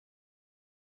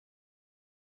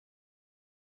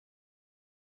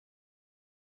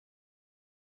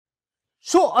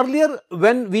So earlier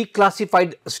when we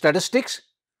classified statistics,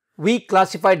 we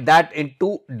classified that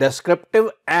into descriptive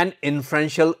and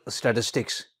inferential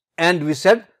statistics, and we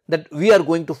said that we are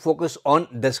going to focus on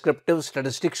descriptive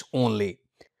statistics only.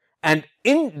 And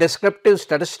in descriptive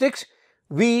statistics,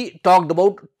 we talked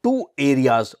about two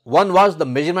areas. One was the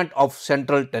measurement of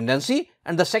central tendency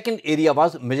and the second area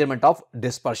was measurement of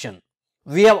dispersion.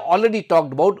 We have already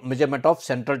talked about measurement of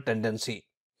central tendency.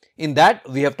 In that,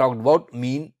 we have talked about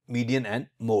mean, median and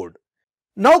mode.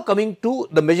 Now coming to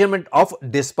the measurement of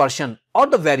dispersion or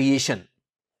the variation.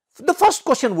 The first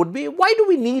question would be, why do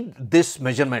we need this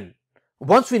measurement?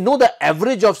 Once we know the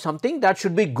average of something, that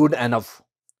should be good enough.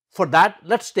 For that,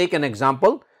 let's take an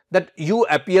example that you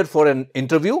appear for an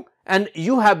interview and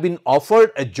you have been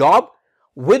offered a job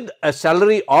with a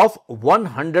salary of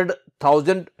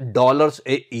 $100,000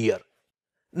 a year.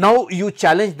 Now you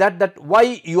challenge that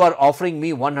why you are offering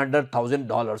me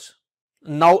 $100,000.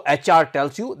 Now HR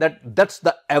tells you that that's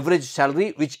the average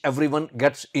salary which everyone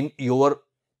gets in your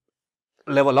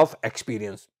level of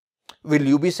experience. Will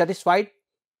you be satisfied?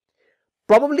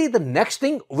 Probably the next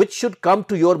thing which should come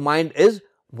to your mind is,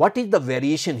 what is the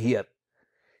variation here?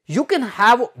 You can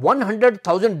have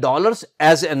 $100,000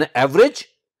 as an average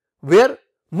where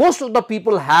most of the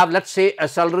people have, let's say, a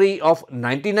salary of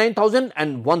 $99,000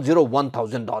 and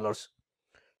 $101,000.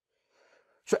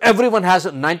 So everyone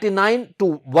has 99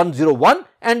 to 101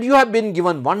 and you have been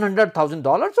given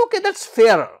 $100,000. Okay, that's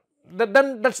fair.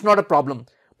 Then that's not a problem.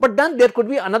 But then there could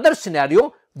be another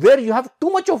scenario where you have too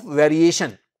much of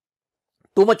variation.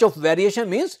 Too much of variation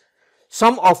means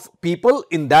some of people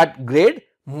in that grade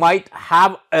might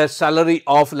have a salary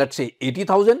of, let's say,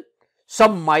 $80,000.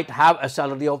 Some might have a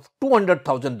salary of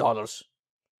 $200,000.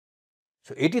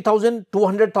 So $80,000,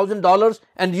 $200,000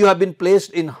 and you have been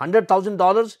placed in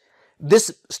 $100,000.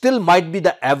 This still might be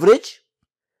the average,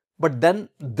 but then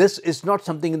this is not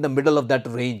something in the middle of that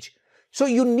range. So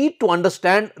you need to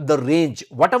understand the range.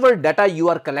 Whatever data you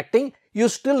are collecting, you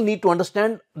still need to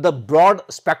understand the broad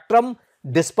spectrum,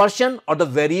 dispersion or the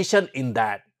variation in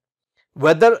that.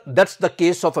 Whether that's the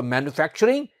case of a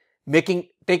manufacturing,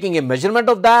 taking a measurement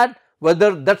of that,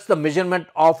 whether that's the measurement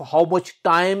of how much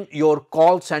time your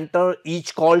call center,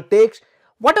 each call takes,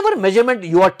 whatever measurement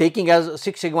you are taking as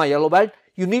Six Sigma Yellow Belt,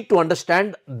 you need to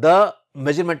understand the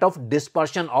measurement of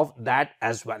dispersion of that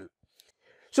as well.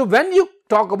 So when you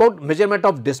talk about measurement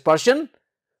of dispersion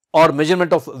or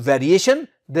measurement of variation,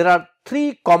 there are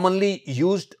three commonly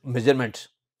used measurements.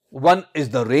 One is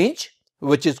the range,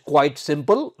 which is quite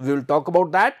simple. We will talk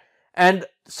about that. And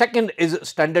second is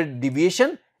standard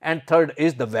deviation and third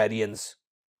is the variance.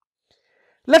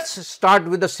 Let's start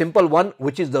with the simple one,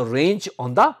 which is the range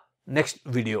on the next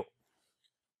video.